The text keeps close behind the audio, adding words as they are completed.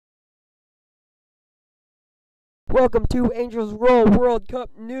Welcome to Angels Roll World Cup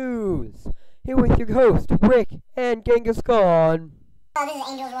News. Here with your host, Rick and Genghis Khan. This is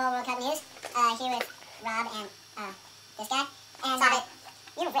Angels Roll World Cup News. Here with Rob and this guy. And Stop it.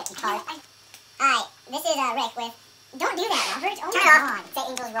 You're Rick, you tard. Alright, this is Rick with. Don't do that, Robert. Oh Turn my it god. Say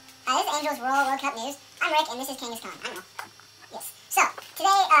Angels Roll. This is Angels Roll World Cup News. I'm Rick, and this is Genghis Khan. I don't know. Yes. So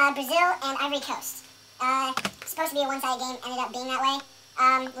today, Brazil and Ivory Coast. Supposed to be a one-sided game, ended up being that way.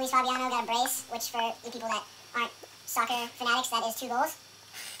 Luis Fabiano got a brace, which for the people that aren't soccer fanatics, that is 2 goals.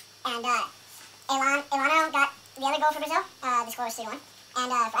 And Elano got the other goal for Brazil. The score was 3-1.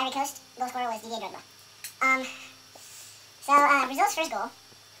 And for Ivory Coast, goal scorer was Didier Drogba. So Brazil's first goal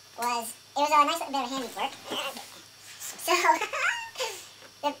was, it was a nice bit of a handy flirt. So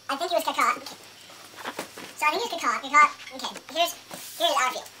I think it was Kaká. So I think it was Kaká. Okay, here's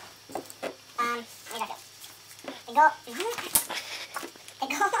our field. Here's our field. The goal is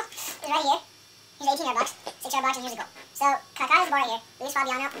right here. Here's 18-yard box, 6-yard box, and here's the goal. So Kaká has the ball right here. Luis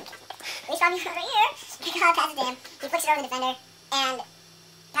Fabiano right here. Kaká passes to him. He flicks it over the defender and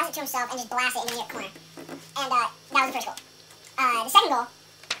passes it to himself and just blasts it in the near corner. And that was the first goal. The second goal.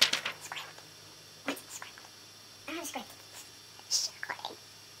 What? I don't have a script.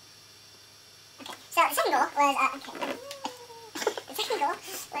 Okay, so the second goal was okay. The second goal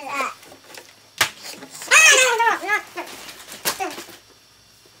was no.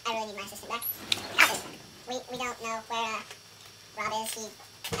 I really need my assistant back. We don't know where Rob is.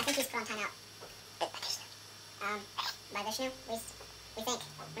 I think he's put on timeout. By Vishnu, we think.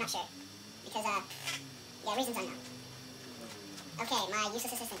 We're not sure. Because, yeah, reasons unknown. Okay, my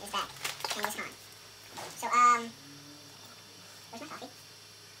useless assistant is back. Genghis Khan. So, where's my coffee?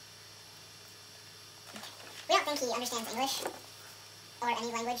 Okay. We don't think he understands English. Or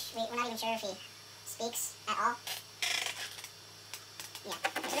any language. We're not even sure if he speaks at all. Yeah.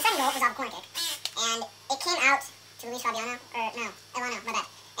 So the second goal was off a corner kick. And it came out to Luis Fabiano. Or, no, Elano, my bad.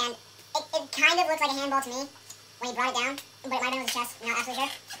 And it kind of looked like a handball to me when he brought it down. But it might have been with his chest. I'm not absolutely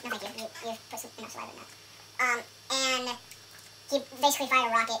sure. No, thank you. You've put some enough saliva in that. And he basically fired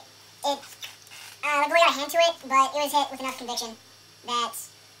a rocket. The goalie got a hand to it, but it was hit with enough conviction that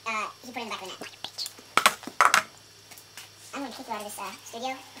he put it in the back of the net. I'm going to kick you out of this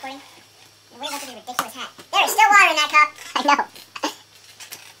studio recording. What about this ridiculous hat? There is still water in that cup. I know.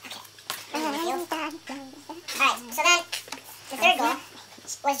 Okay. Alright, so then the third goal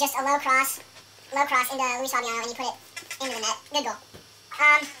was just a low cross into Luis Fabiano, and he put it into the net. Good goal.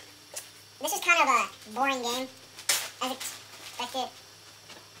 This is kind of a boring game, as expected.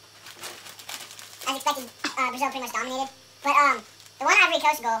 Brazil pretty much dominated. But the one Ivory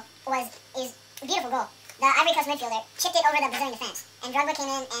Coast goal is a beautiful goal. The Ivory Coast midfielder chipped it over the Brazilian defense, and Drogba came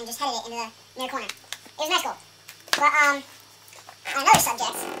in and just headed it into the near corner. It was a nice goal. But on another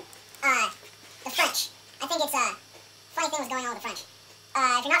subject, the French. I think it's a funny thing was going on with the French.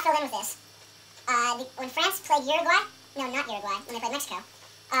 If you're not filled in with this, when France played Uruguay, no, not Uruguay, when they played Mexico,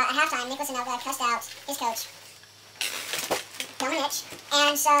 at halftime, Nicolas Anelka cussed out his coach, Dominic,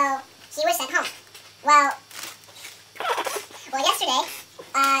 and so he was sent home. Well, yesterday,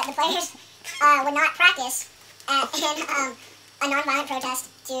 the players would not practice in a non-violent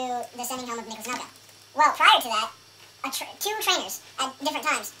protest to the sending home of Nicolas Anelka. Well, prior to that, 2 trainers at different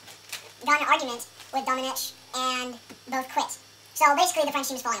times got in an argument with Dominic and both quit. So basically, the French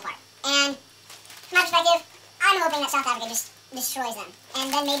team is falling apart. And from my perspective, I'm hoping that South Africa just destroys them.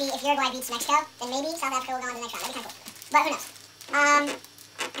 And then maybe if Uruguay beats Mexico, then maybe South Africa will go on to the next round. That'd be kind of cool. But who knows?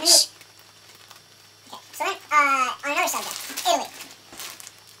 Okay, so then, on another subject, Italy.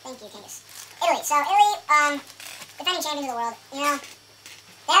 Thank you, Genghis. Italy. So Italy, defending champions of the world, you know,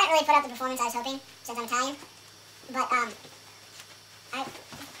 they haven't really put up the performance I was hoping, since I'm Italian. But,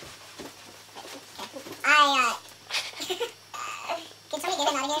 can somebody get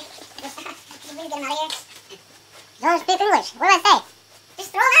him out of here? Can you please get him out of here? Don't speak English. What do I say? Just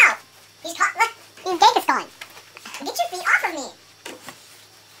throw him out. He's caught. Look, He's Genghis Khan. get your feet off of me.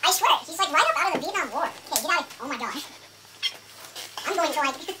 I swear, he's like right up out of the Vietnam War. Okay, get out of. Oh my gosh. I'm going to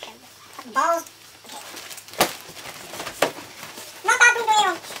like balls. Okay. Not that big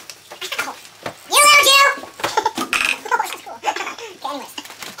deal. Ow. You little Jew. Oh, that's cool. Okay, anyways.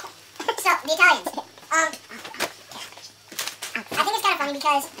 So the Italians. I think it's kind of funny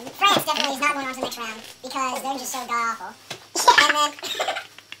because France definitely is not going on to the next round because they're just so god awful.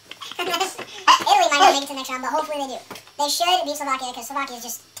 And then Italy might not make it to the next round, but hopefully they do. They should beat Slovakia because Slovakia is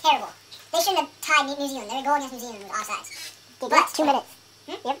just terrible. They shouldn't have tied New Zealand. Their goal against New Zealand was offsides. Dude, that's 2 minutes.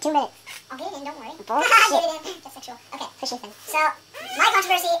 Hmm? You have 2 minutes. I'll get it in, don't worry. Bullshit. Get it in. Just sexual. Okay. Fishy thing. So, my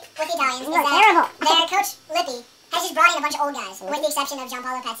controversy with the Italians is You're that terrible. their coach, Lippi, has just brought in a bunch of old guys, with the exception of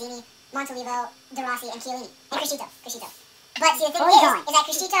Gianpaolo Pazzini, Montolivo, De Rossi, and Chiellini, and Criscito. But see, the thing is that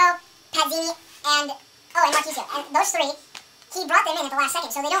Criscito, Pazzini, and Marchisio, and those three, he brought them in at the last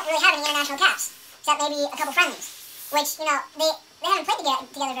second, so they don't really have any international caps, except maybe a couple friendlies, which, you know, they haven't played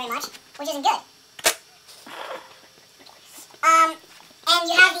together very much, which isn't good. And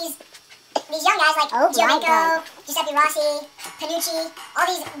you have these young guys like Giovinco, Giuseppe Rossi, Panucci, all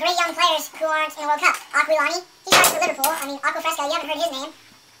these great young players who aren't in the World Cup. Aquilani, he's playing for Liverpool. I mean, Aquafresco, you haven't heard his name,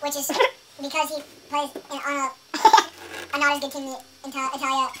 which is because he plays on a not as good team in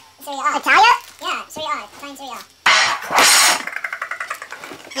Italia, Serie A. Italia? Yeah, Serie A, Italian Serie A.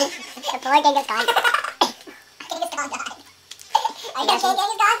 The poor Genghis Khan. Genghis Khan died. Are you okay,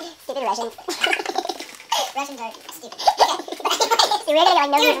 Genghis Khan? Stupid Russians. Russians are stupid. Okay. See, we're gonna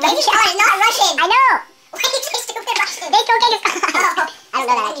know Dude, Genghis Khan is not Russian. I know. Why do you say stupid Russian? They told Genghis Khan. Oh, I don't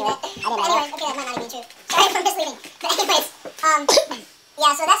know that actually. I didn't know anyways, okay, that might not even be true. Sorry for misleading. But anyways,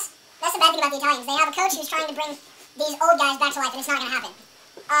 yeah, so that's the bad thing about the Italians. They have a coach who's trying to bring these old guys back to life, and it's not going to happen.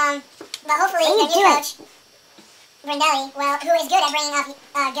 But hopefully their new coach, Grindelli, who is good at bringing up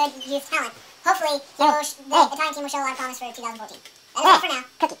good youth talent, hopefully the Italian team will show a lot of promise for 2014. That is it for now.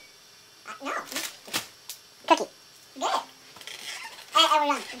 Cookie. No. Cookie. Good. We're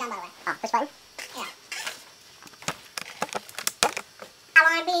done. We're done, by the way. Oh, push button? Yeah. I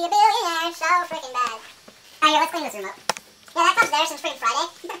want to be a billionaire so freaking bad. Alright, here, let's clean this room up. Yeah, that cup's there since freaking Friday.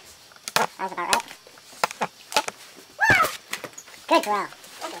 That was about right. Good girl.